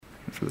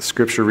For the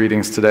scripture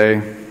readings today,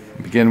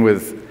 we begin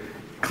with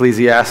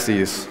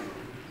Ecclesiastes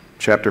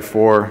chapter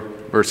 4,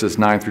 verses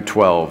 9 through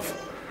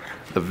 12.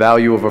 The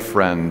value of a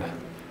friend.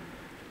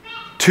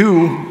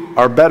 Two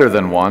are better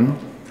than one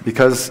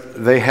because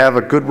they have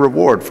a good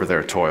reward for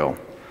their toil.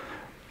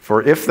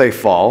 For if they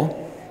fall,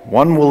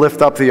 one will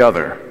lift up the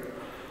other.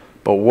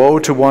 But woe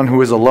to one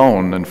who is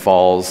alone and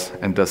falls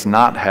and does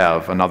not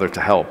have another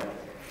to help.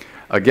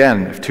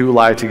 Again, if two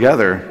lie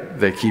together,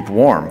 they keep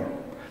warm.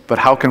 But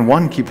how can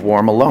one keep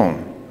warm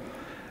alone?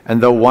 And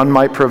though one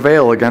might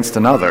prevail against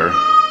another,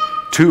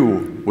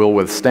 two will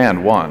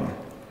withstand one.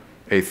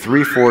 A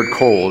threefold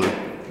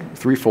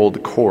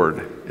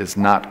cord is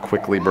not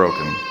quickly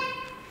broken.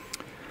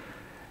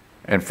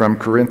 And from 1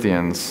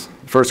 Corinthians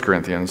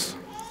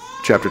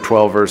chapter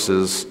 12,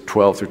 verses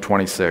 12 through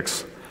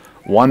 26,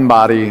 one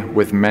body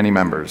with many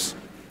members.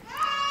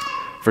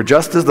 For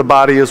just as the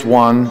body is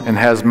one and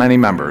has many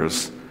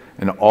members,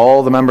 and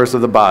all the members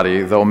of the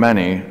body, though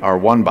many, are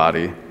one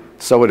body,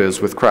 so it is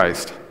with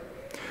Christ.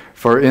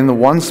 For in the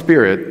one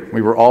Spirit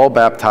we were all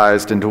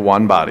baptized into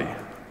one body,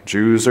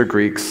 Jews or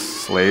Greeks,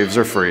 slaves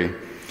or free,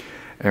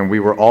 and we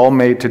were all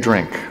made to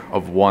drink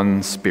of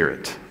one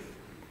Spirit.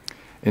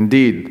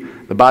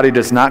 Indeed, the body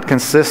does not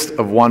consist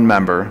of one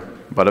member,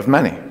 but of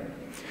many.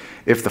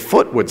 If the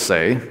foot would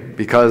say,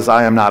 because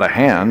I am not a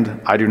hand,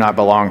 I do not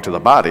belong to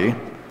the body,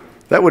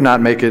 that would not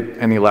make it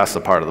any less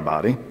a part of the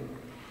body.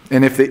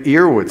 And if the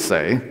ear would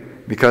say,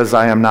 because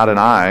I am not an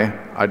eye,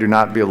 I do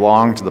not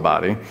belong to the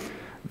body,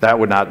 that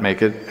would not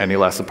make it any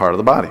less a part of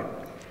the body.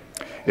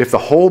 If the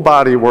whole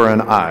body were an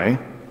eye,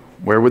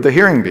 where would the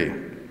hearing be?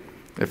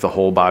 If the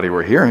whole body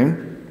were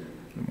hearing,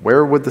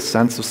 where would the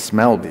sense of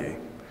smell be?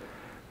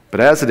 But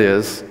as it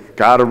is,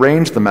 God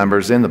arranged the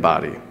members in the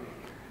body,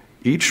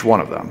 each one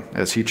of them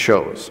as he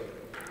chose.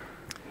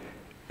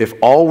 If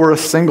all were a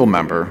single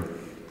member,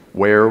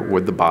 where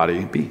would the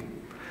body be?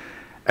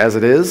 As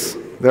it is,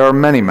 there are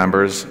many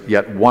members,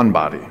 yet one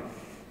body.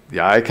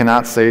 The eye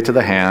cannot say to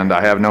the hand,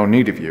 I have no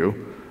need of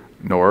you,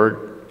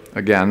 nor,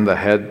 again, the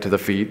head to the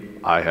feet,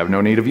 I have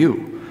no need of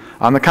you.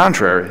 On the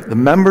contrary, the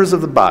members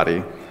of the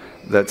body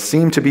that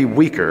seem to be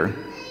weaker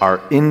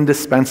are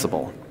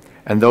indispensable,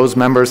 and those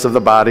members of the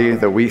body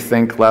that we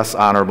think less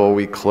honorable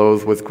we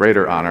clothe with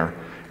greater honor,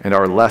 and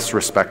our less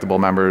respectable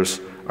members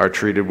are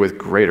treated with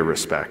greater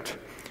respect,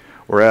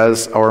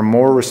 whereas our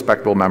more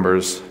respectable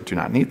members do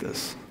not need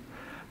this.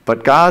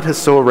 But God has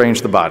so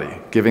arranged the body,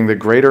 giving the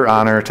greater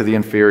honor to the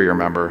inferior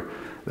member,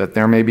 that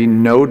there may be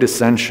no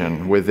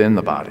dissension within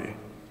the body,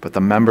 but the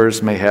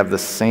members may have the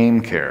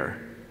same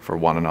care for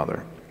one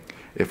another.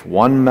 If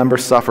one member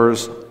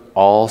suffers,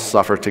 all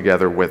suffer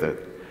together with it.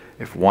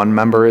 If one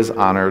member is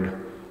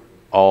honored,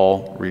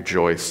 all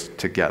rejoice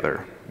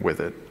together with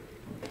it.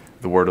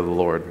 The word of the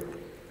Lord.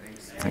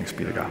 Thanks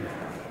be to God.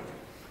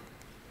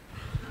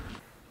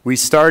 We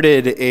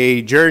started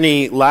a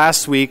journey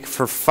last week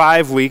for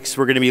 5 weeks.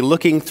 We're going to be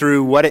looking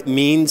through what it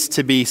means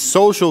to be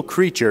social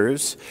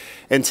creatures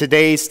in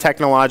today's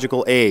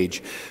technological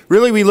age.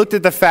 Really, we looked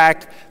at the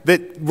fact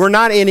that we're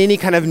not in any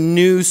kind of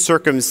new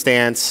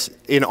circumstance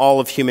in all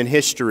of human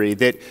history,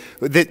 that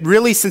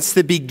really since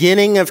the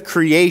beginning of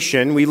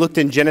creation, we looked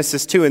in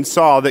Genesis 2 and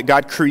saw that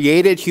God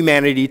created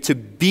humanity to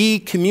be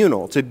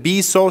communal, to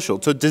be social,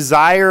 to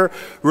desire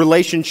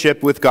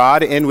relationship with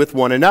God and with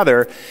one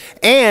another,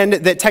 and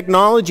that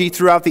technology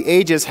throughout the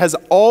ages has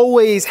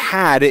always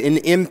had an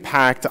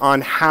impact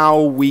on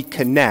how we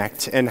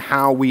connect and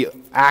how we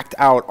act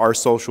out our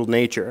social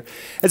nature.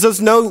 And so it's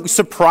no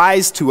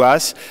surprise to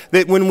us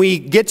that when we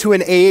get to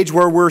an age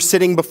where we're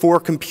sitting before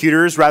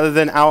computers rather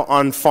than out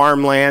on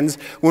farmlands,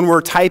 when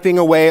we're typing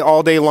away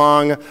all day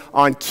long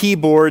on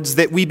keyboards,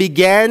 that we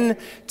begin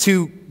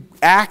to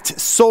act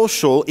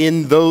social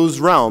in those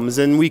realms,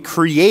 and we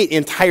create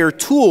entire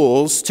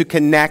tools to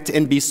connect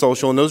and be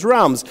social in those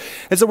realms.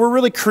 And so we're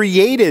really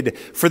created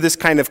for this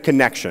kind of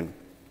connection.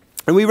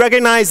 And we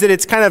recognize that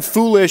it's kind of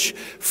foolish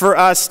for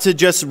us to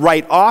just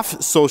write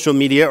off social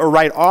media or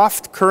write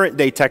off current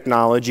day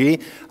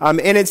technology.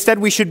 And instead,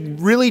 we should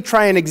really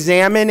try and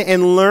examine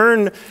and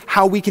learn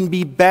how we can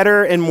be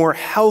better and more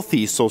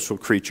healthy social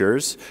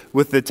creatures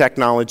with the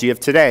technology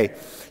of today.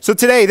 So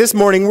today, this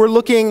morning, we're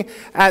looking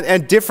at a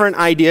different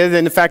idea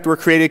than the fact we're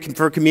created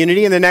for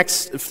community. In the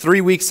next 3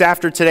 weeks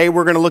after today,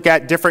 we're going to look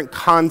at different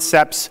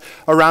concepts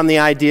around the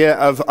idea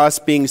of us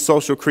being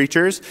social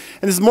creatures.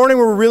 And this morning,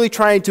 we're really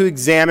trying to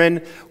examine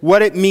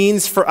what it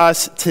means for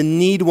us to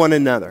need one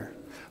another.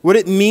 What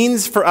it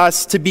means for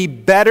us to be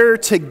better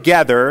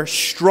together,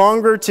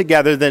 stronger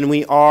together than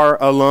we are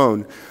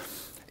alone.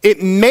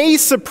 It may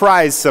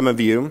surprise some of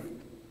you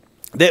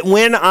that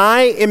when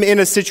I am in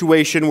a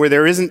situation where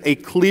there isn't a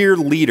clear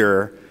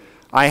leader,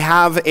 I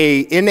have an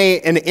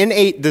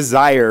innate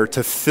desire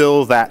to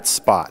fill that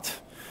spot.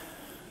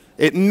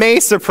 It may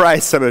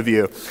surprise some of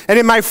you. And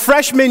in my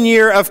freshman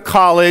year of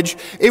college,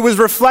 it was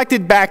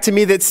reflected back to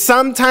me that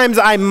sometimes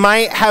I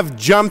might have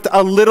jumped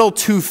a little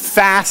too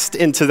fast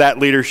into that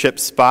leadership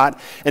spot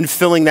and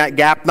filling that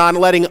gap, not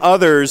letting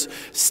others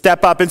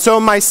step up. And so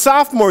in my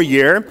sophomore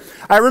year,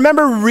 I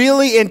remember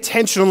really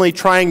intentionally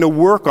trying to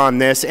work on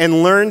this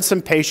and learn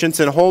some patience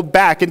and hold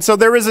back. And so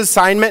there was an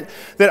assignment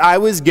that I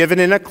was given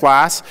in a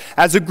class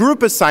as a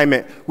group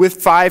assignment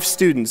with 5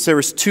 students. There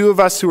was 2 of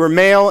us who were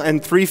male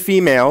and 3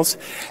 females.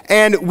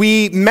 And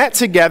we met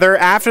together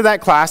after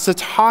that class to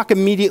talk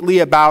immediately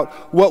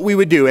about what we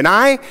would do. And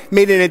I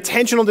made an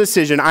intentional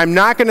decision. I'm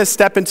not going to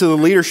step into the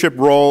leadership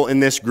role in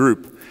this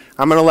group.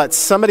 I'm going to let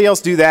somebody else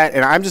do that,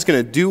 and I'm just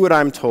going to do what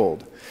I'm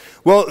told.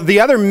 Well, the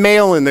other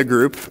male in the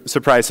group,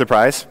 surprise,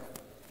 surprise,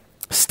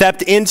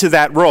 stepped into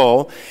that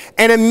role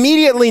and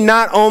immediately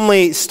not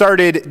only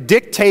started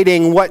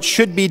dictating what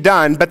should be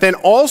done, but then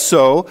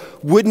also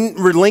wouldn't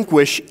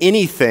relinquish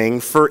anything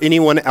for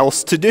anyone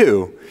else to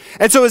do.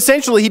 And so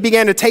essentially he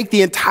began to take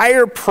the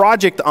entire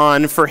project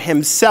on for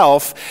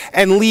himself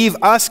and leave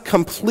us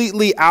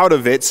completely out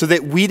of it so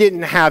that we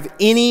didn't have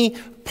any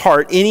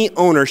part, any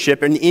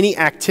ownership, and any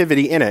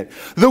activity in it.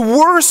 The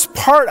worst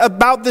part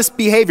about this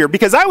behavior,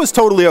 because I was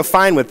totally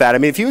fine with that. I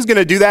mean, if he was going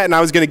to do that and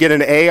I was going to get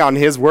an A on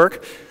his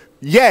work,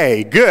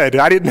 yay, good.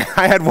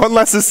 I had one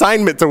less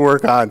assignment to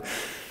work on.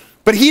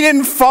 But he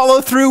didn't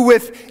follow through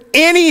with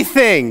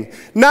anything,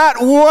 not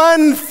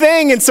one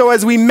thing. And so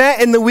as we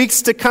met in the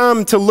weeks to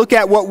come to look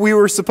at what we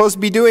were supposed to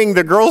be doing,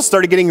 the girls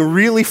started getting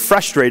really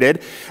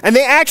frustrated. And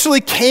they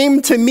actually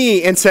came to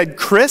me and said,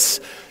 Chris,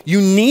 you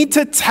need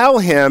to tell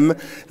him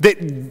that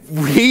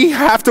we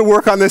have to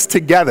work on this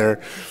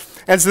together.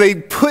 And so they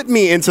put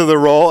me into the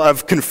role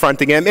of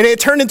confronting him. And it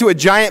turned into a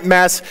giant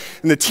mess.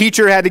 And the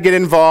teacher had to get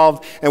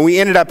involved. And we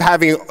ended up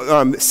having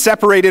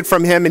separated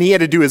from him. And he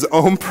had to do his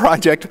own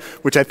project,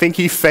 which I think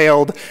he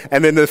failed.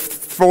 And then the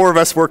 4 of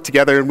us worked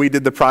together and we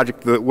did the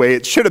project the way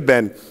it should have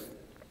been.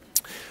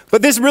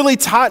 But this really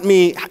taught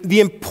me the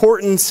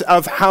importance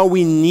of how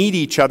we need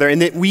each other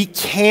and that we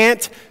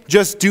can't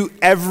just do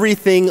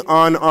everything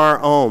on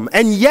our own.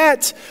 And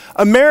yet,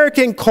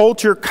 American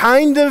culture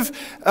kind of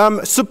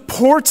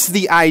supports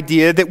the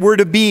idea that we're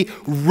to be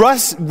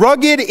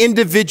rugged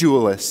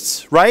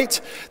individualists,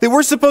 right? That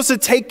we're supposed to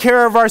take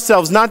care of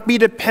ourselves, not be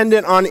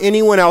dependent on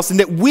anyone else,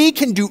 and that we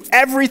can do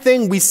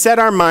everything we set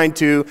our mind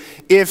to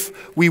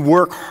if we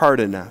work hard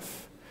enough.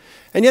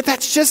 And yet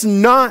that's just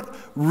not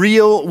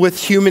real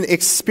with human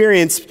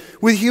experience.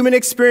 With human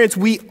experience,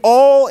 we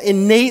all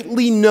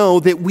innately know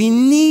that we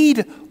need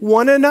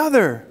one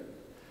another,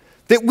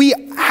 that we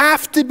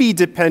have to be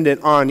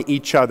dependent on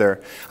each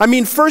other. I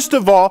mean, first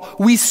of all,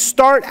 we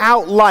start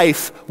out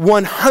life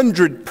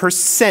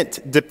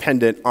 100%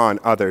 dependent on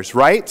others,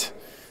 right?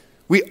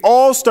 We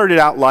all started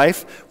out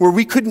life where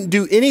we couldn't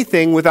do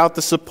anything without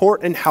the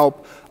support and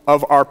help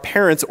of our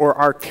parents or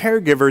our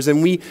caregivers,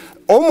 and we,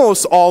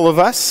 almost all of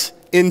us,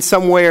 in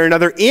some way or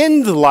another,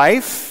 end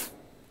life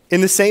in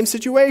the same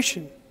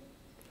situation,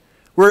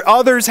 where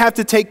others have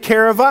to take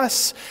care of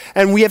us,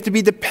 and we have to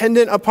be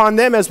dependent upon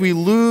them as we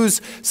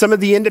lose some of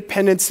the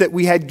independence that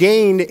we had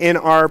gained in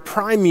our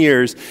prime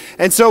years.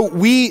 And so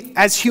we,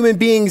 as human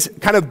beings,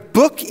 kind of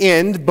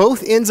bookend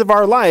both ends of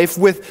our life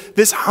with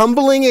this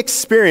humbling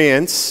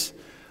experience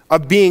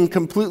of being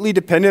completely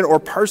dependent or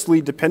partially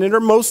dependent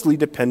or mostly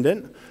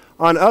dependent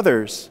on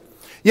others.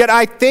 Yet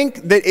I think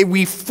that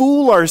we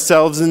fool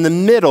ourselves in the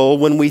middle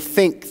when we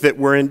think that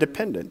we're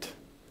independent,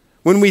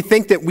 when we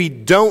think that we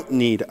don't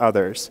need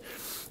others.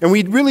 And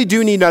we really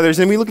do need others.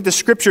 And we look at the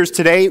scriptures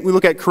today, we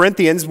look at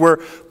Corinthians, where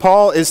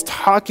Paul is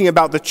talking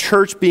about the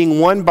church being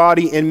one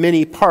body in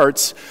many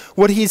parts.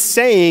 What he's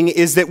saying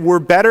is that we're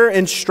better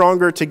and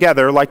stronger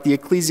together, like the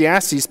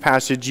Ecclesiastes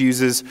passage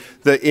uses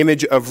the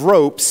image of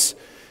ropes,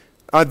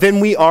 than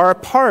we are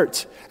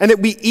apart. And that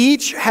we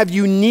each have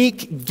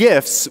unique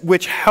gifts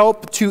which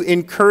help to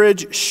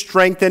encourage,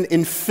 strengthen,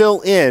 and fill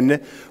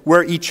in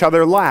where each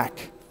other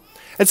lack.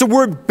 And so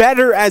we're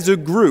better as a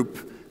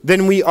group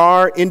than we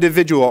are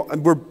individual.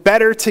 We're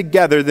better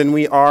together than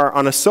we are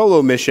on a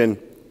solo mission,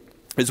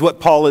 is what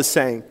Paul is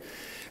saying.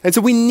 And so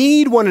we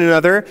need one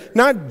another,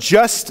 not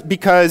just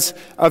because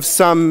of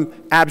some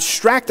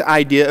abstract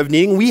idea of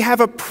needing. We have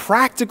a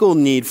practical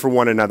need for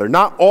one another.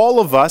 Not all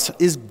of us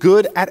is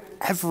good at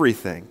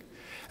everything.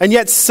 And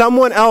yet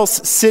someone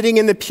else sitting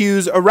in the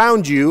pews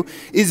around you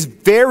is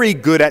very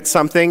good at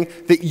something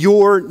that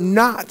you're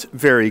not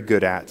very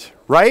good at,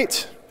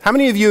 right? How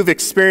many of you have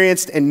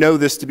experienced and know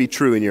this to be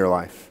true in your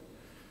life?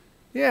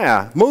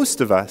 Yeah,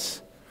 most of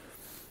us.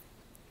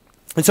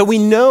 And so we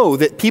know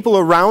that people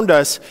around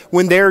us,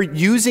 when they're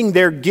using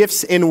their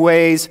gifts in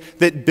ways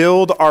that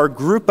build our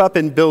group up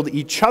and build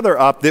each other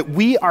up, that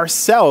we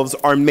ourselves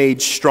are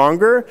made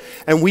stronger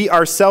and we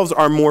ourselves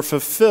are more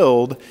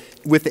fulfilled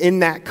within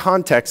that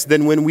context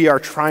than when we are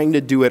trying to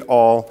do it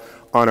all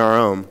on our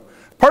own.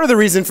 Part of the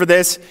reason for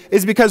this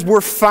is because we're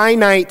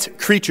finite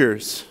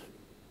creatures.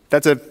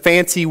 That's a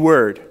fancy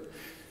word.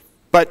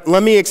 But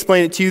let me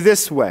explain it to you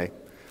this way.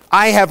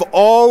 I have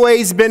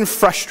always been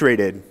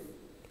frustrated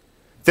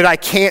that I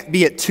can't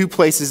be at 2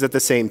 places at the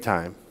same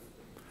time.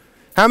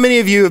 How many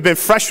of you have been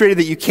frustrated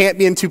that you can't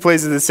be in 2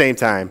 places at the same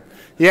time?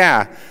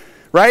 Yeah.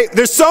 right?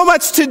 There's so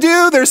much to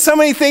do. There's so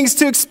many things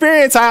to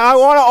experience. I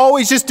want to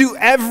always just do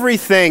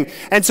everything.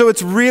 And so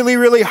it's really,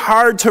 really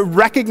hard to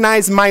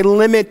recognize my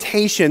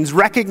limitations,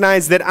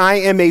 recognize that I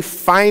am a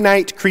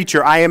finite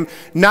creature. I am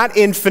not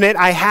infinite.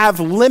 I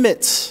have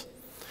limits.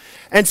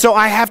 And so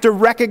I have to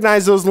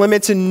recognize those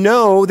limits and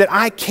know that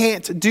I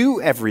can't do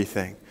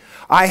everything.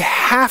 I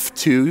have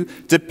to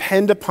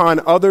depend upon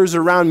others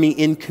around me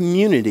in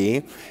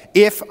community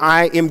if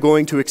I am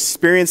going to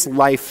experience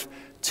life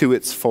to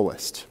its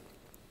fullest.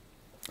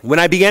 When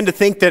I begin to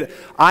think that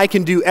I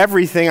can do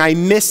everything, I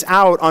miss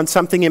out on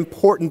something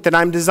important that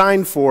I'm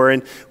designed for.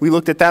 And we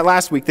looked at that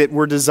last week, that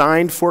we're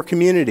designed for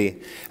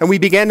community. And we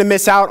began to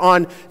miss out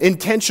on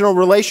intentional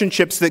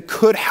relationships that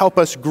could help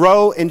us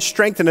grow and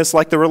strengthen us,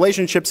 like the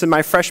relationships in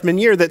my freshman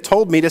year that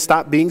told me to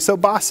stop being so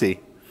bossy.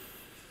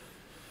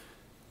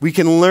 We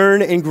can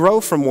learn and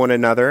grow from one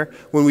another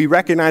when we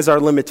recognize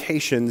our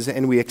limitations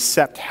and we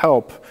accept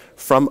help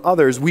from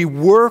others. We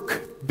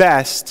work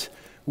best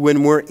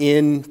when we're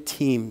in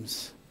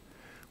teams.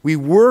 We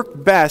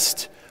work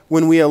best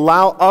when we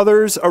allow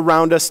others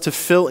around us to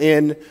fill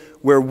in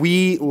where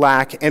we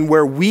lack and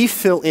where we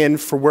fill in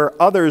for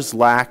where others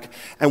lack,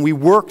 and we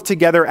work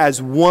together as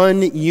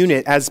one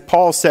unit, as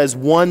Paul says,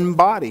 one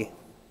body,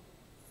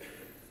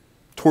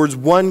 towards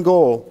one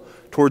goal,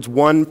 towards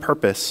one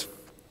purpose.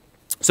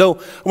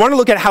 So I want to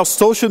look at how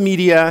social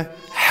media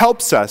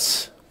helps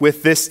us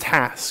with this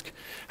task.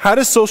 How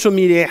does social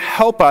media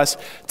help us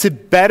to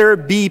better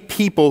be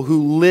people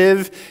who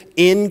live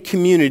in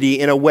community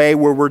in a way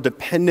where we're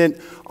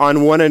dependent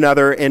on one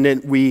another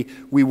and we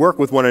work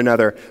with one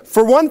another?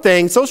 For one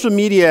thing, social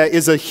media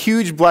is a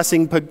huge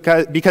blessing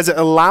because it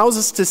allows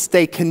us to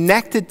stay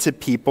connected to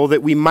people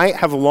that we might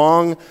have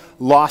long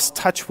lost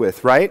touch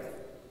with, right?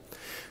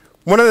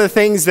 One of the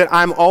things that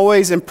I'm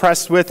always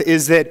impressed with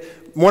is that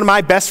one of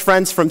my best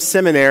friends from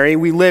seminary,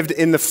 we lived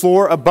in the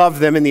floor above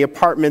them in the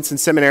apartments in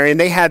seminary, and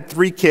they had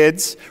 2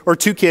 kids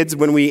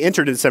when we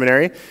entered the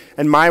seminary,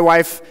 and my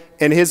wife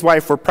and his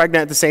wife were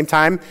pregnant at the same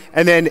time,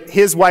 and then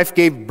his wife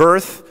gave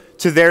birth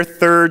to their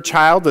 3rd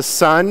child, a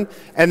son,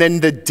 and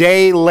then the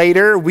day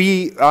later,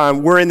 we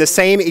were in the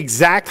same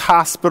exact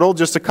hospital,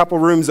 just a couple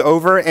rooms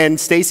over, and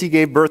Stacy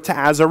gave birth to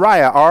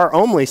Azariah, our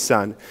only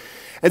son.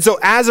 And so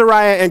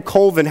Azariah and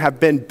Colvin have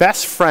been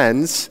best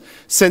friends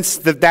since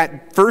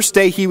that first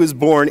day he was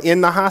born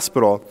in the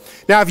hospital.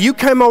 Now, if you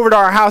come over to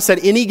our house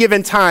at any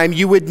given time,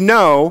 you would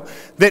know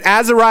that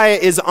Azariah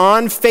is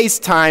on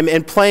FaceTime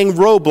and playing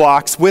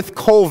Roblox with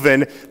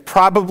Colvin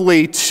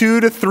probably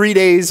 2 to 3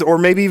 days or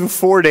maybe even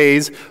 4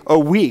 days a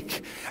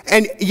week.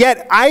 And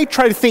yet, I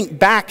try to think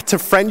back to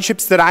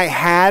friendships that I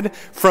had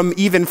from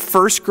even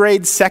 1st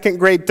grade, 2nd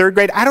grade, 3rd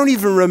grade. I don't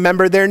even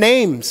remember their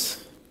names.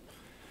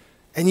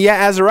 And yet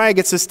Azariah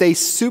gets to stay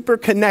super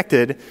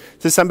connected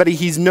to somebody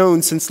he's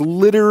known since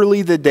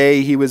literally the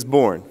day he was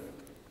born.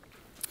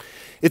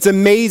 It's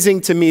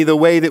amazing to me the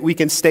way that we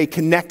can stay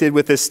connected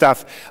with this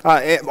stuff.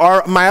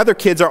 My other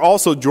kids are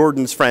also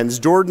Jordan's friends.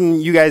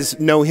 Jordan, you guys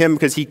know him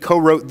because he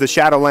co-wrote the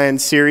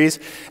Shadowland series.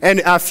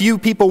 And a few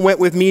people went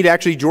with me to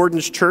actually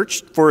Jordan's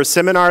church for a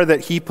seminar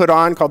that he put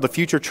on called the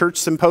Future Church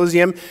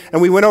Symposium.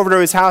 And we went over to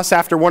his house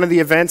after one of the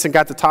events and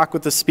got to talk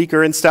with the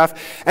speaker and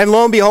stuff. And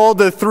lo and behold,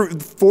 the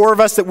 4 of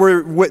us that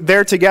were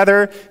there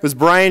together, it was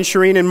Brian,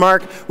 Shireen, and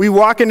Mark, we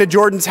walk into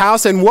Jordan's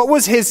house, and what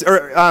was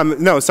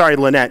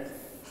Lynette.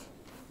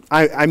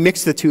 I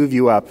mixed the 2 of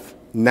you up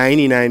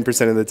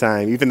 99% of the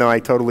time, even though I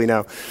totally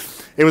know.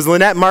 It was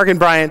Lynette, Mark, and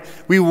Brian.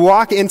 We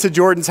walk into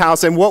Jordan's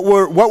house, and what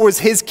was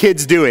his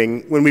kids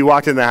doing when we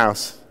walked in the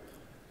house?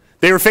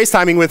 They were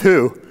FaceTiming with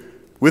who?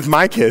 With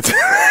my kids.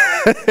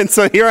 And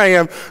so here I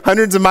am,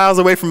 hundreds of miles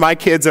away from my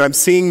kids, and I'm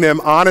seeing them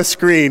on a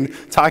screen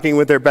talking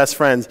with their best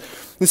friends.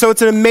 And so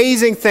it's an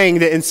amazing thing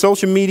that in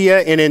social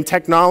media and in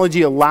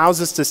technology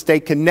allows us to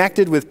stay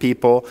connected with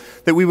people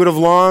that we would have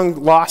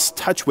long lost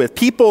touch with.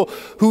 People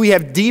who we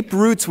have deep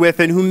roots with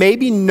and who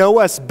maybe know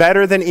us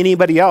better than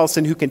anybody else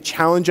and who can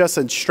challenge us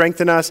and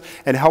strengthen us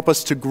and help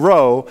us to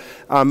grow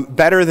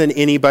better than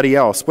anybody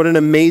else. What an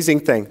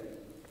amazing thing.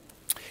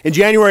 In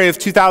January of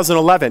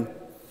 2011,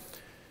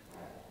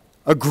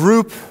 a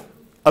group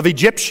of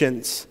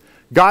Egyptians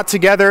got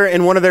together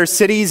in one of their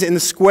cities in the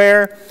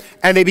square,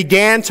 and they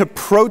began to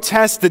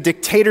protest the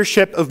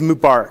dictatorship of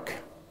Mubarak.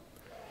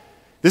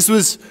 This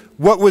was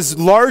what was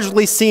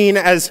largely seen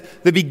as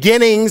the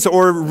beginnings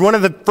or one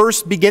of the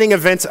first beginning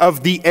events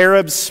of the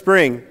Arab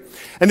Spring.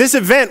 And this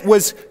event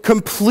was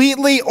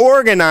completely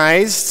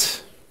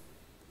organized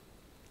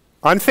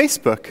on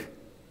Facebook.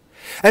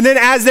 And then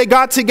as they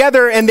got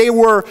together and they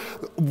were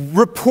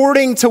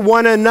reporting to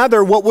one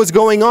another what was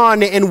going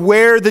on and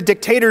where the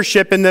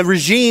dictatorship and the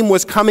regime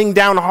was coming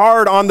down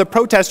hard on the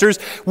protesters,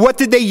 what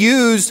did they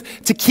use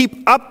to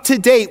keep up to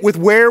date with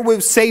where it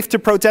was safe to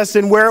protest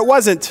and where it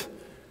wasn't?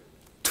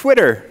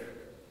 Twitter.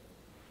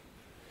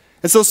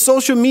 And so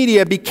social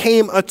media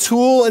became a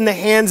tool in the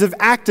hands of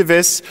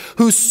activists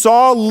who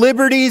saw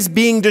liberties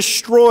being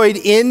destroyed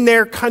in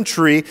their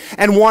country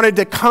and wanted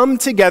to come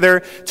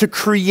together to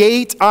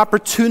create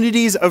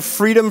opportunities of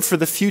freedom for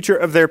the future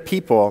of their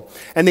people.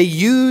 And they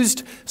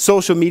used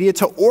social media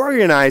to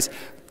organize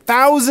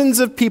thousands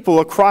of people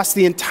across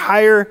the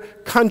entire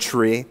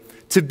country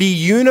to be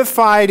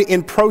unified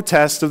in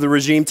protest of the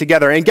regime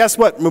together. And guess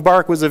what?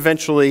 Mubarak was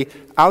eventually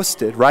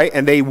ousted, right?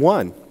 And they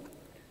won.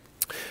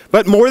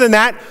 But more than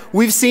that,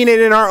 we've seen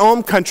it in our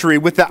own country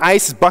with the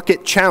Ice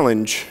Bucket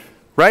Challenge,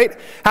 right?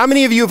 How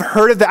many of you have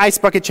heard of the Ice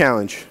Bucket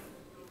Challenge?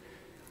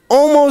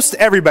 Almost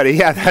everybody.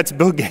 Yeah, that's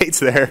Bill Gates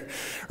there,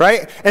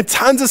 right? And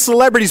tons of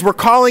celebrities were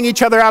calling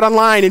each other out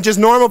online, and just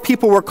normal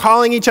people were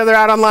calling each other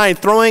out online,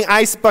 throwing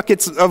ice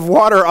buckets of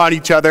water on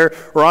each other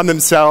or on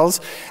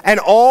themselves, and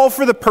all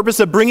for the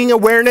purpose of bringing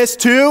awareness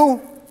to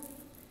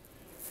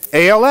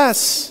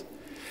ALS.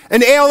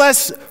 And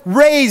ALS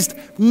raised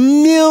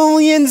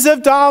millions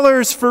of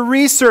dollars for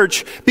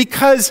research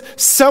because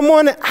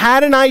someone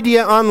had an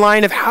idea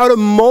online of how to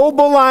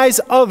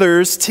mobilize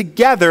others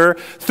together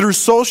through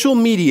social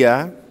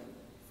media,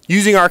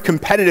 using our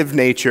competitive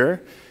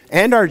nature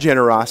and our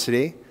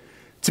generosity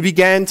to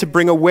begin to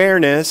bring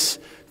awareness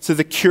to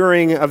the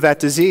curing of that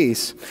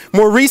disease.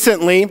 More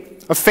recently,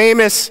 a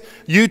famous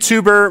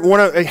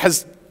YouTuber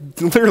has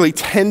literally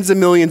tens of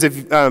millions of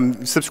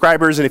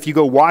subscribers, and if you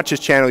go watch his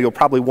channel, you'll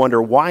probably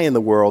wonder why in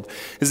the world.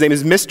 His name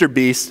is Mr.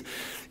 Beast.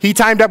 He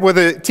teamed up with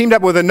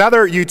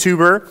another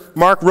YouTuber,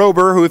 Mark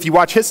Rober, who if you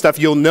watch his stuff,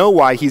 you'll know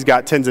why he's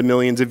got tens of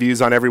millions of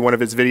views on every one of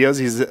his videos.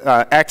 He's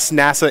an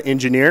ex-NASA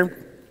engineer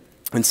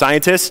and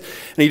scientist,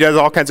 and he does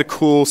all kinds of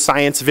cool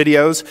science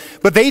videos.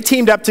 But they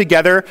teamed up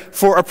together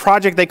for a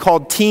project they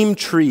called Team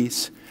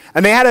Trees.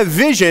 And they had a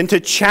vision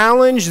to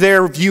challenge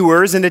their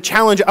viewers and to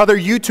challenge other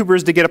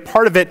YouTubers to get a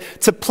part of it,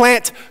 to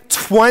plant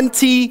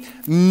 20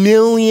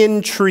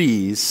 million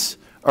trees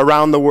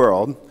around the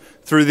world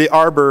through the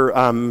Arbor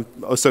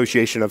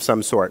Association of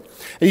some sort.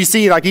 And you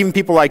see, like even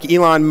people like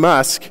Elon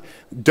Musk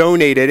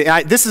donated.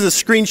 This is a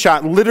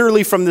screenshot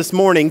literally from this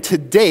morning. To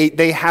date,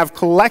 they have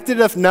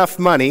collected enough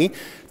money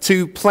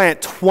to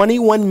plant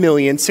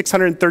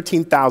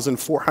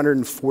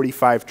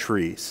 21,613,445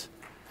 trees.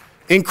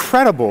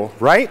 Incredible,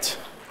 right?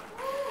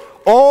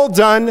 All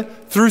done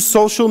through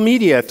social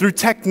media, through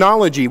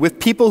technology,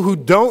 with people who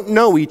don't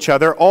know each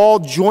other, all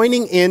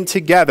joining in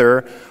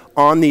together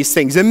on these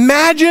things.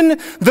 Imagine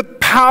the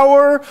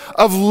power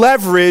of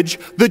leverage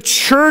the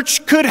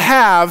church could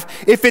have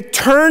if it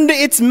turned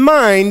its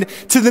mind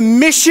to the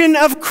mission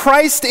of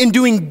Christ in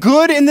doing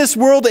good in this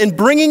world and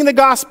bringing the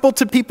gospel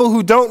to people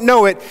who don't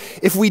know it,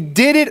 if we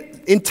did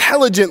it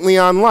intelligently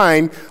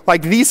online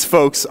like these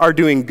folks are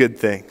doing good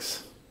things.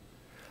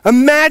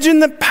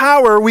 Imagine the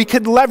power we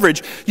could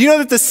leverage. You know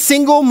that the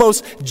single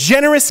most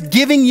generous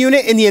giving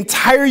unit in the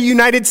entire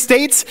United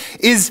States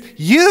is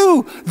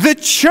you, the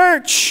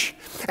church.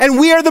 And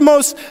we are the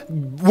most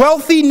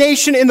wealthy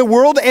nation in the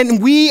world,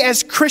 and we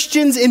as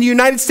Christians in the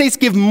United States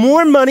give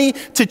more money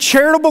to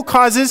charitable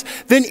causes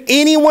than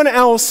anyone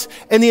else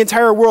in the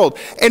entire world.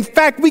 In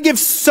fact, we give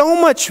so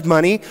much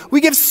money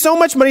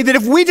that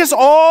if we just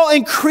all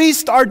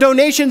increased our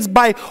donations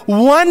by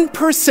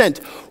 1%,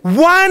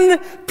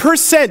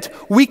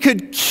 we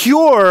could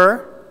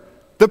cure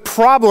the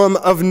problem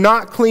of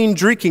not clean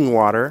drinking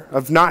water,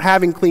 of not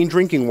having clean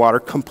drinking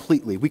water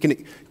completely. We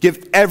can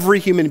give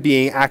every human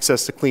being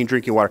access to clean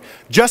drinking water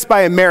just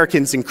by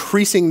Americans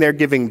increasing their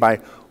giving by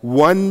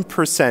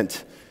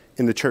 1%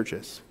 in the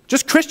churches.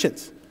 Just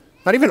Christians,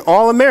 not even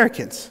all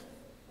Americans.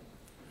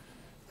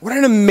 What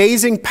an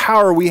amazing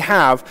power we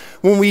have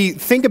when we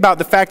think about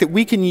the fact that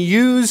we can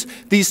use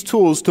these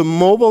tools to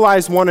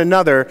mobilize one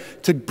another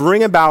to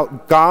bring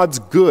about God's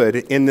good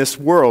in this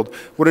world.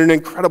 What an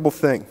incredible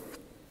thing.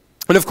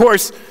 And of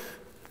course,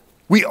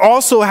 we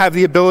also have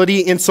the ability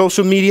in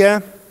social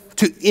media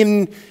to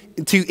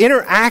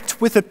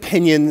interact with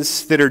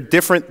opinions that are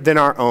different than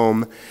our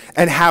own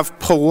and have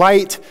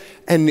polite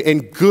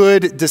and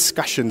good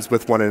discussions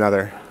with one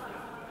another.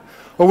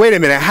 Well, wait a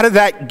minute. How did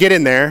that get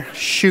in there?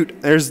 Shoot,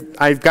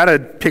 I've got a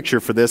picture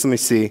for this. Let me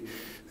see.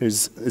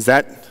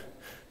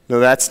 No,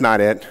 that's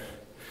not it.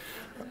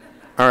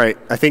 All right,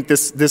 I think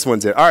this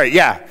one's it. All right,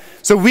 yeah.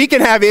 So we can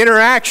have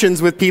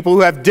interactions with people who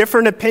have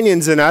different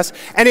opinions than us,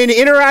 and in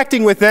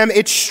interacting with them,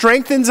 it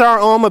strengthens our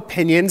own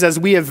opinions as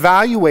we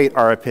evaluate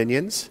our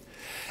opinions.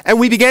 And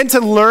we begin to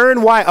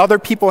learn why other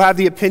people have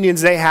the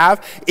opinions they have,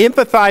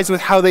 empathize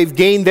with how they've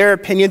gained their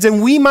opinions,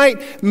 and we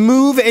might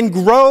move and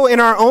grow in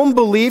our own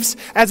beliefs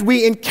as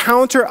we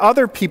encounter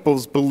other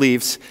people's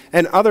beliefs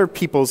and other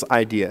people's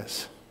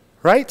ideas,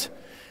 right?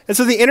 And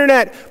so the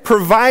internet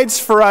provides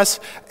for us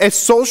a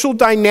social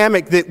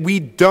dynamic that we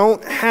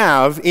don't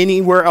have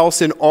anywhere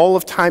else in all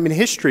of time and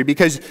history,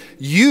 because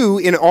you,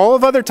 in all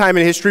of other time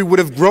and history, would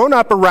have grown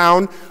up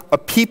around a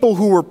people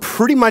who were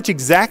pretty much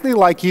exactly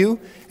like you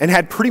and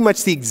had pretty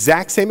much the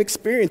exact same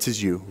experience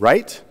as you,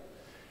 right?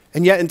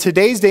 And yet in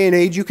today's day and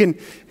age, you can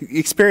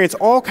experience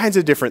all kinds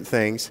of different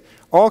things,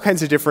 all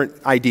kinds of different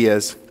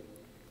ideas,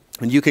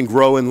 and you can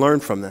grow and learn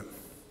from them.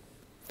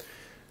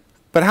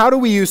 But how do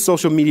we use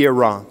social media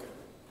wrong?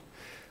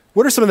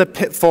 What are some of the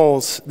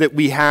pitfalls that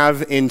we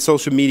have in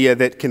social media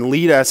that can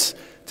lead us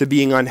to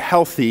being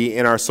unhealthy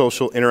in our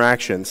social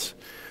interactions?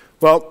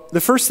 Well, the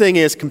first thing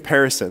is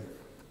comparison,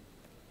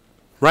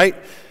 right?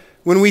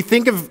 When we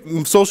think of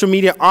social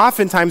media,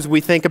 oftentimes we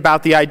think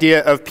about the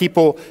idea of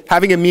people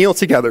having a meal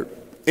together.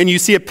 And you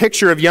see a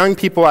picture of young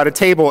people at a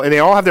table, and they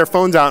all have their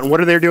phones out, and what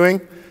are they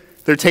doing?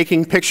 They're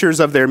taking pictures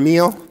of their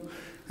meal,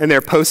 and they're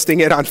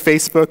posting it on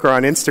Facebook or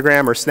on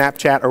Instagram or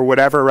Snapchat or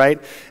whatever,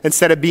 right?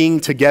 Instead of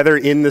being together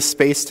in the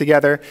space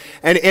together.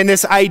 And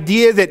this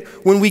idea that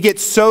when we get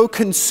so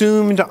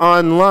consumed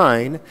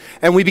online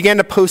and we begin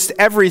to post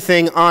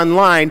everything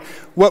online,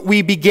 what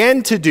we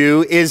begin to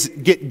do is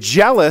get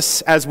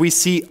jealous as we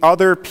see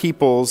other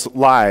people's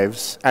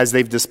lives as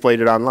they've displayed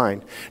it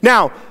online.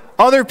 Now,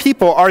 other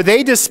people, are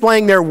they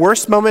displaying their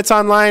worst moments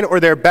online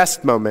or their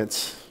best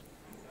moments?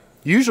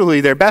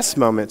 Usually their best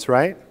moments,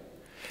 right?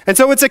 And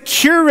so it's a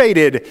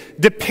curated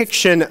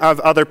depiction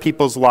of other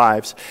people's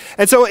lives.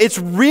 And so it's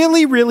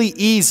really, really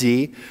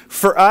easy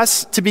for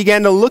us to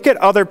begin to look at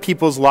other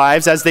people's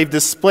lives as they've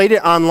displayed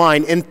it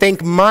online and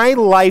think my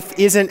life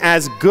isn't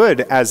as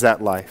good as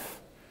that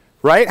life,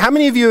 right? How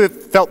many of you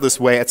have felt this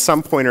way at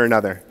some point or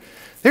another?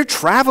 They're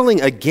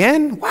traveling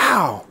again?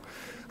 Wow,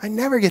 I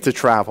never get to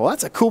travel.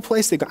 That's a cool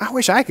place to go. I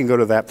wish I could go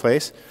to that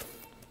place.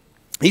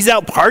 He's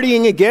out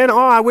partying again. Oh,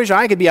 I wish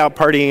I could be out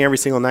partying every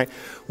single night.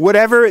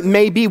 Whatever it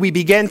may be, we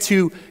begin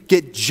to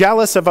get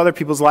jealous of other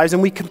people's lives,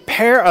 and we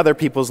compare other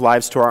people's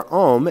lives to our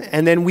own,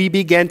 and then we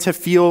begin to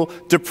feel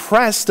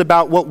depressed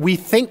about what we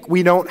think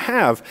we don't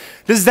have.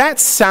 Does that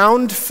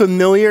sound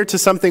familiar to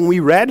something we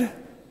read?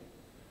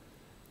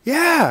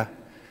 Yeah.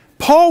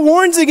 Paul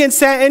warns against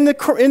that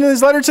in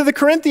his letter to the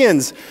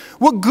Corinthians.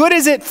 What good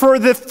is it for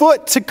the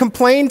foot to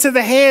complain to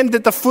the hand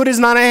that the foot is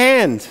not a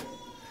hand?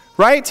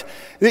 Right?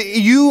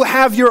 You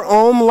have your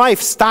own life.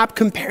 Stop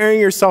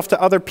comparing yourself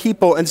to other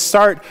people and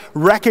start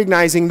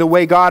recognizing the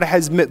way God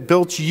has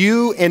built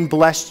you and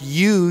blessed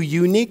you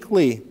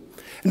uniquely.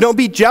 And don't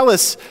be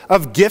jealous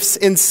of gifts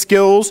and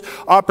skills,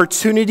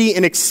 opportunity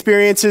and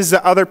experiences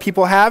that other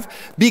people have.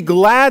 Be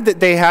glad that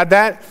they had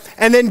that,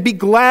 and then be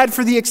glad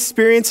for the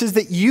experiences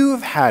that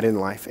you've had in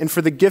life and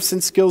for the gifts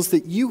and skills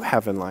that you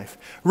have in life.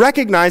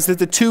 Recognize that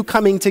the two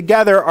coming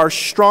together are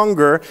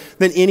stronger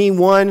than any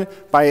one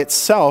by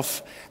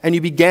itself. And you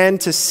begin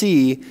to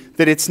see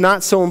that it's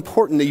not so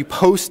important that you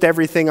post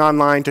everything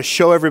online to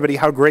show everybody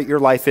how great your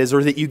life is,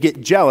 or that you get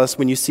jealous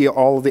when you see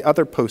all of the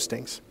other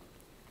postings.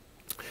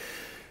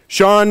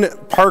 Sean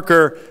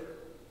Parker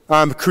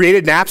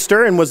created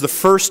Napster and was the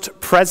first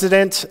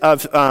president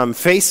of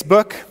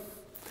Facebook.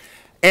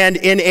 And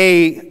in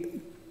a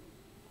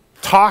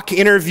talk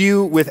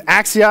interview with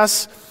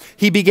Axios,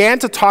 he began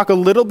to talk a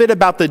little bit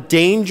about the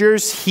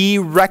dangers he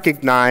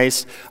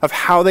recognized of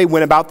how they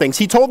went about things.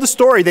 He told the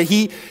story that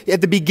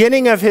at the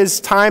beginning of his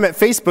time at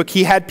Facebook,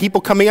 he had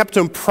people coming up to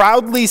him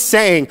proudly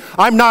saying,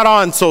 "I'm not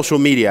on social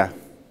media.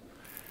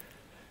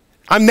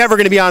 I'm never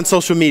going to be on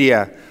social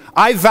media.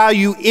 I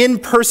value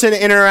in-person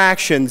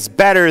interactions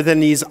better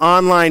than these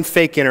online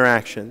fake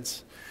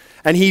interactions."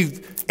 And he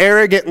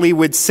arrogantly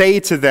would say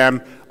to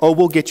them, "Oh,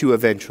 we'll get you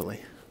eventually."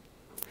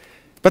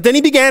 But then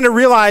he began to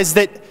realize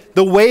that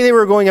the way they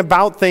were going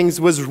about things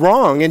was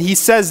wrong. And he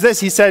says this,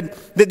 he said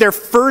that their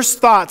first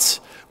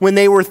thoughts when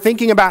they were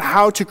thinking about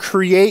how to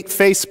create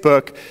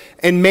Facebook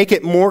and make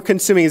it more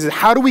consuming is,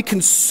 how do we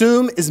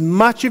consume as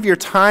much of your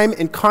time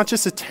and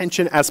conscious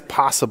attention as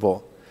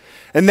possible?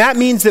 And that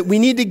means that we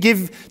need to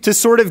give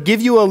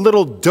you a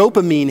little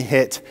dopamine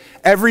hit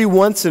every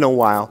once in a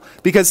while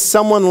because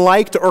someone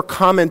liked or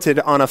commented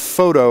on a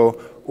photo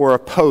or a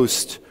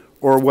post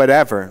or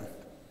whatever.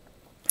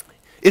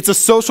 It's a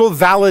social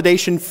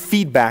validation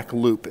feedback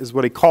loop, is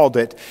what he called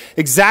it.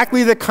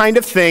 Exactly the kind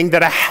of thing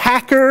that a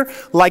hacker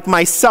like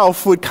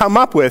myself would come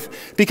up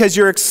with because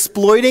you're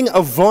exploiting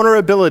a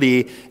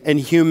vulnerability in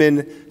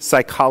human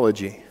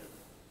psychology.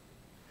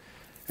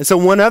 And so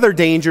one other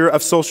danger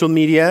of social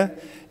media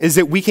is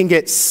that we can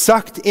get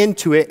sucked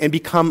into it and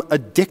become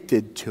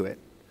addicted to it.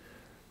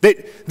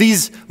 That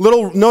these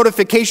little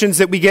notifications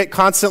that we get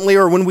constantly,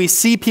 or when we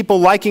see people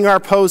liking our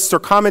posts or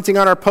commenting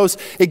on our posts,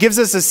 it gives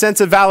us a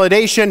sense of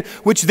validation,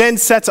 which then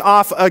sets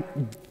off a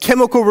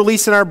chemical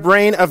release in our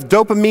brain of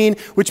dopamine,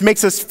 which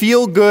makes us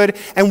feel good,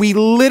 and we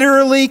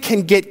literally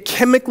can get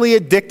chemically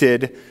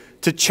addicted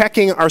to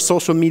checking our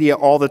social media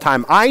all the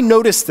time. I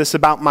noticed this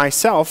about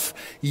myself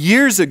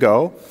years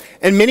ago,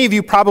 and many of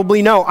you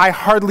probably know I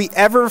hardly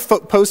ever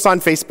post on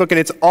Facebook, and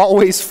it's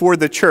always for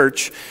the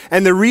church.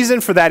 And the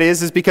reason for that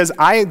is because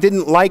I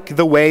didn't like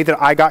the way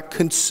that I got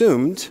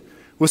consumed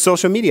with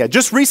social media.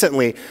 Just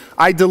recently,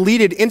 I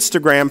deleted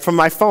Instagram from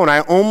my phone.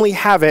 I only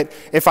have it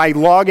if I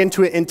log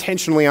into it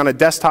intentionally on a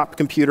desktop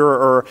computer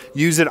or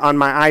use it on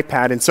my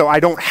iPad. And so I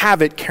don't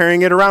have it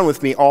carrying it around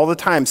with me all the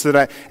time so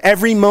that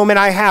every moment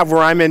I have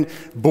where I'm in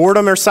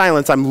boredom or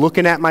silence, I'm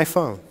looking at my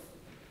phone.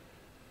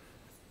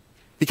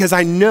 Because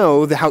I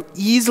know how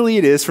easily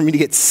it is for me to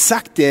get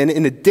sucked in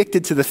and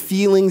addicted to the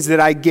feelings that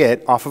I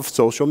get off of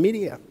social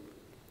media.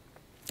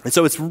 And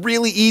so it's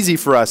really easy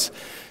for us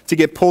to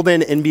get pulled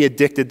in and be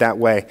addicted that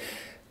way.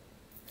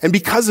 And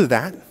because of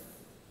that,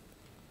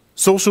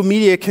 social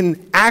media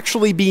can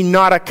actually be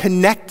not a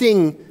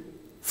connecting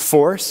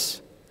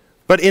force,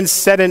 but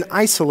instead an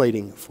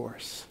isolating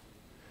force.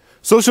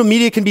 Social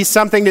media can be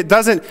something that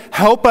doesn't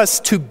help us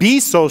to be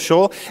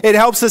social. It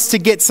helps us to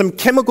get some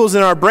chemicals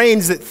in our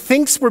brains that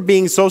thinks we're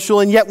being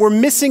social, and yet we're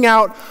missing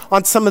out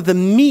on some of the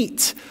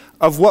meat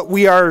of what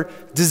we are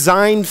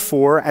designed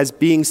for as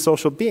being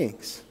social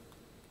beings.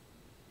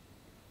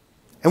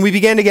 And we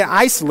began to get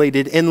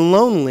isolated and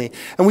lonely.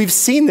 And we've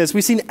seen this.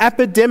 We've seen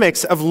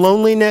epidemics of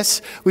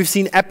loneliness. We've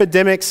seen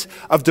epidemics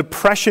of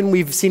depression.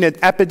 We've seen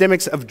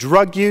epidemics of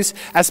drug use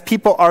as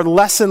people are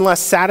less and less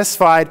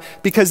satisfied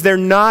because they're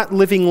not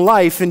living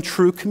life in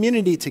true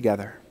community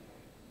together.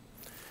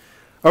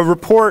 A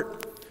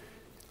report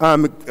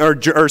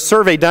or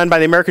survey done by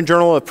the American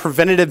Journal of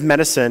Preventive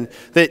Medicine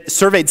that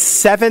surveyed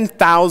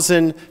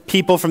 7,000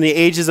 people from the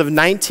ages of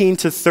 19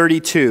 to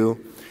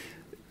 32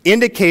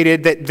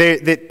 indicated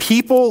that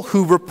people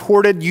who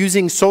reported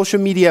using social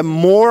media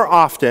more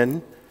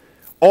often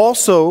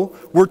also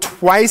were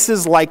twice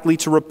as likely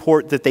to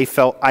report that they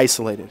felt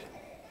isolated,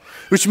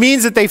 which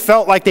means that they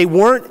felt like they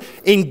weren't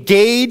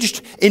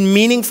engaged in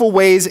meaningful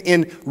ways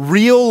in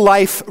real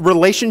life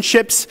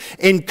relationships,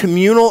 in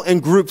communal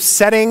and group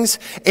settings,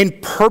 in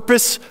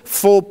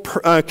purposeful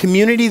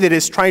community that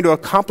is trying to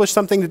accomplish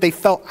something, that they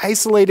felt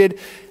isolated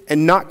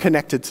and not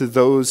connected to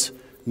those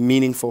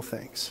meaningful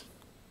things.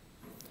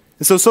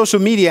 And so social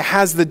media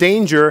has the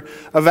danger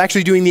of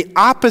actually doing the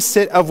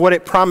opposite of what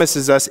it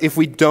promises us if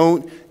we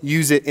don't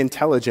use it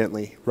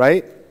intelligently,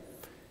 right?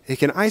 It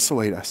can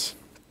isolate us.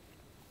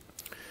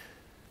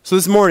 So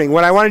this morning,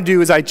 what I want to do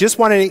is I just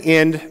want to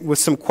end with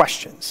some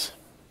questions.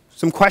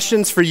 Some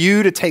questions for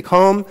you to take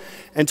home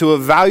and to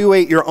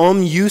evaluate your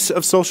own use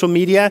of social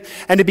media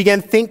and to begin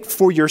think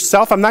for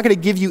yourself. I'm not going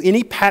to give you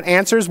any pat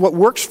answers. What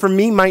works for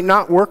me might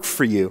not work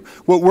for you.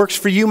 What works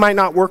for you might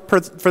not work for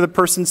the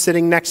person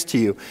sitting next to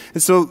you.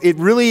 And so it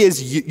really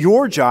is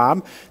your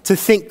job to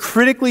think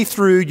critically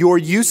through your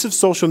use of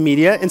social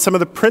media and some of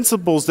the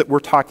principles that we're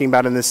talking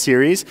about in this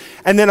series,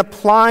 and then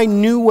apply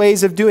new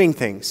ways of doing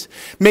things.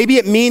 Maybe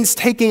it means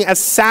taking a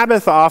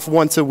Sabbath off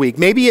once a week.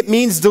 Maybe it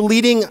means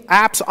deleting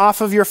apps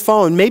off of your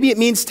phone. Maybe it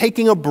means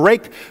taking a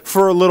break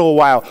for a little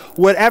while.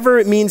 Whatever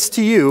it means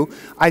to you,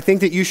 I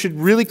think that you should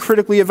really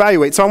critically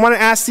evaluate. So I want to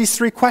ask these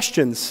three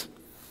questions.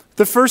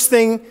 The first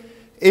thing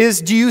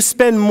is, do you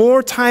spend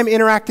more time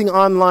interacting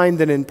online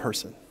than in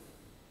person?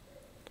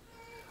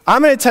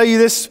 I'm going to tell you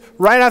this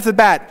right off the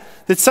bat,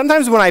 that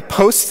sometimes when I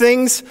post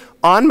things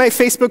on my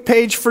Facebook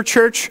page for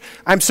church,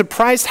 I'm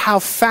surprised how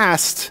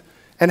fast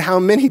and how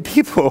many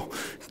people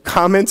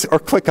comment or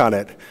click on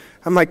it.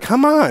 I'm like,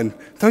 come on,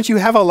 don't you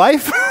have a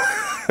life?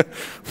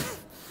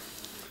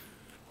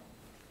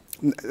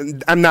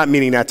 I'm not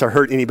meaning that to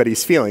hurt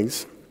anybody's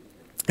feelings.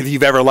 If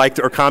you've ever liked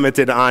or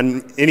commented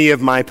on any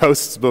of my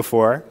posts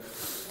before.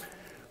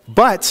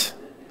 But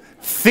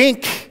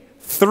think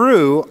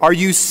through, are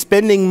you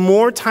spending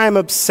more time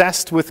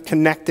obsessed with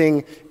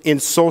connecting in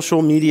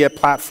social media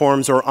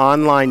platforms or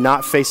online,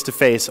 not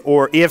face-to-face?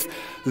 Or if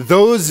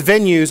those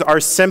venues are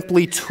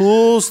simply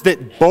tools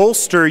that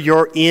bolster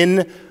your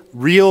in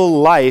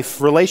real life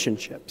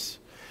relationships?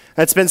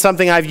 That's been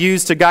something I've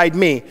used to guide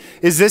me.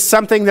 Is this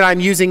something that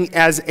I'm using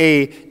as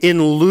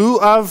in lieu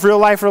of real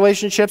life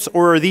relationships,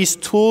 or are these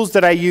tools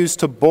that I use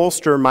to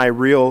bolster my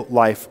real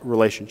life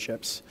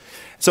relationships?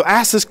 So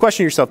ask this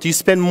question yourself. Do you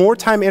spend more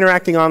time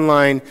interacting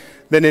online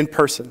than in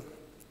person?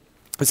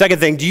 The second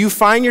thing, do you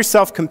find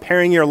yourself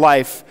comparing your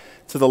life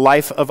to the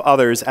life of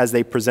others as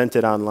they present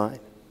it online?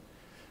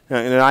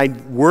 And I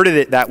worded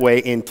it that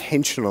way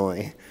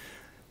intentionally.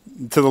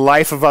 To the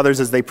life of others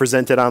as they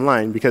present it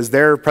online, because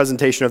their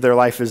presentation of their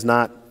life is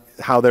not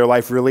how their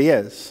life really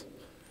is.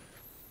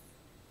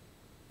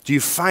 Do you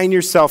find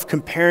yourself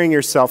comparing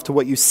yourself to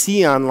what you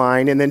see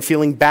online and then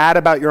feeling bad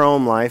about your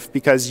own life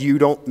because you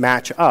don't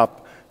match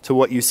up to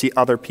what you see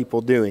other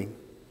people doing?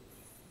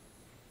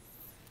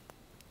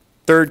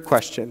 Third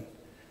question,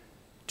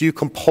 do you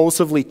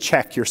compulsively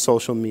check your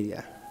social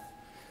media?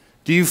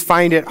 Do you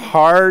find it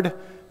hard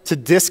to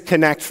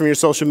disconnect from your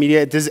social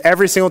media? Does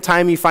every single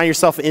time you find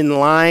yourself in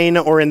line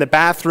or in the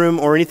bathroom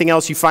or anything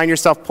else, you find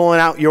yourself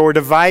pulling out your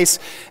device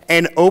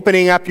and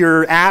opening up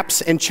your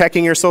apps and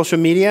checking your social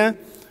media?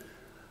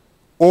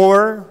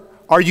 Or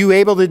are you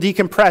able to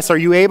decompress? Are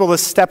you able to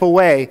step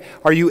away?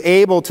 Are you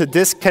able to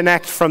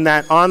disconnect from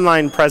that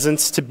online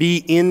presence to be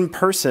in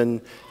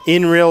person,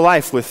 in real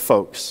life with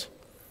folks?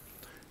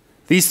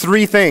 These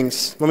three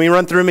things, let me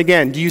run through them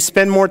again. Do you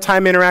spend more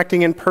time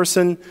interacting in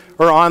person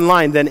or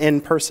online than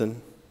in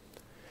person?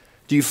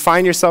 Do you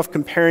find yourself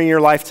comparing your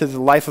life to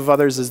the life of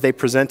others as they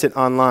present it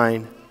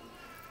online?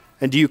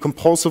 And do you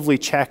compulsively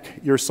check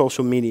your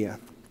social media?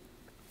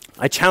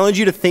 I challenge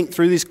you to think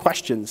through these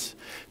questions,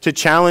 to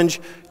challenge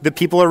the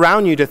people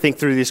around you to think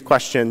through these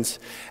questions,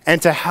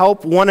 and to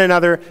help one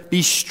another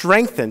be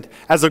strengthened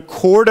as a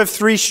cord of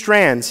 3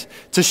 strands,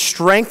 to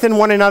strengthen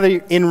one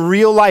another in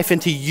real life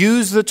and to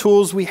use the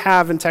tools we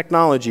have in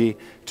technology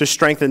to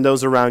strengthen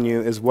those around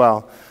you as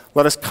well.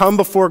 Let us come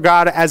before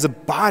God as a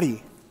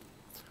body.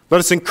 Let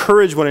us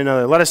encourage one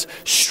another. Let us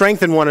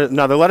strengthen one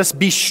another. Let us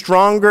be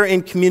stronger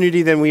in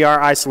community than we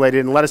are isolated,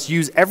 and let us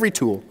use every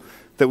tool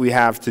that we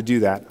have to do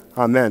that.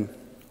 Amen.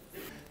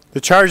 The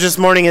charge this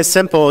morning is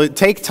simple.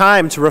 Take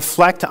time to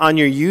reflect on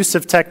your use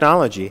of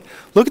technology.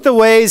 Look at the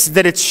ways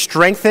that it's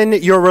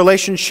strengthened your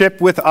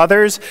relationship with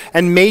others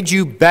and made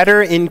you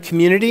better in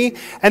community.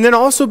 And then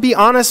also be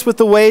honest with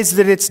the ways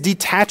that it's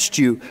detached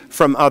you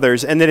from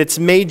others and that it's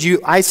made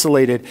you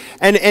isolated.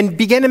 And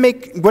begin to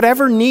make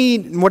whatever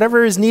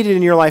is needed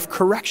in your life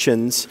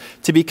corrections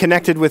to be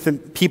connected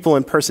with people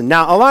in person.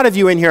 Now, a lot of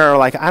you in here are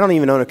like, I don't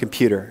even own a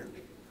computer.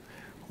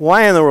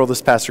 Why in the world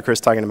is Pastor Chris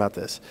talking about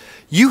this?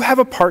 You have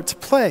a part to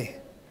play.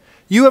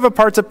 You have a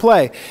part to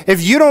play.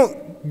 If you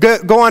don't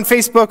go on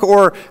Facebook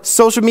or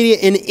social media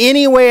in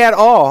any way at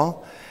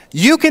all,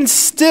 you can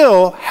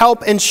still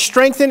help and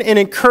strengthen and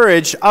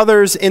encourage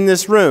others in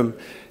this room.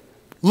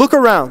 Look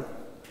around.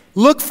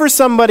 Look for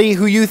somebody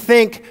who you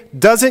think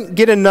doesn't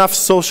get enough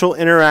social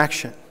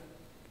interaction.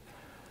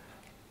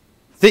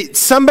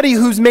 Somebody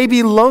who's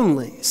maybe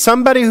lonely,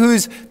 somebody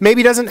who's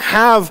maybe doesn't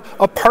have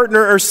a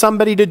partner or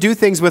somebody to do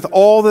things with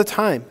all the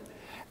time,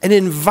 and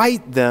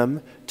invite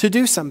them to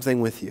do something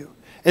with you.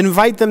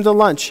 Invite them to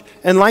lunch,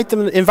 invite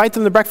them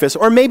to breakfast,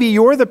 or maybe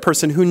you're the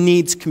person who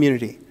needs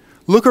community.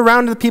 Look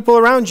around at the people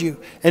around you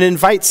and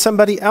invite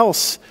somebody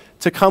else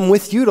to come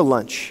with you to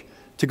lunch,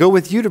 to go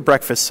with you to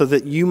breakfast so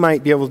that you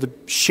might be able to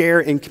share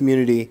in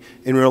community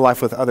in real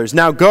life with others.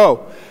 Now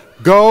go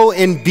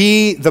and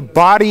be the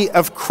body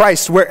of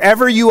Christ.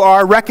 Wherever you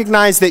are,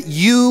 recognize that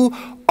you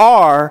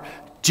are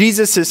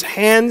Jesus'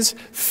 hands,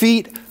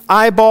 feet,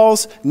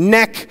 eyeballs,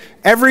 neck,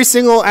 every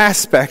single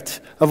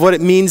aspect of what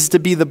it means to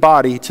be the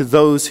body to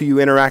those who you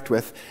interact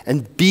with.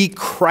 And be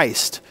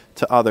Christ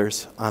to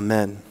others.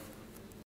 Amen.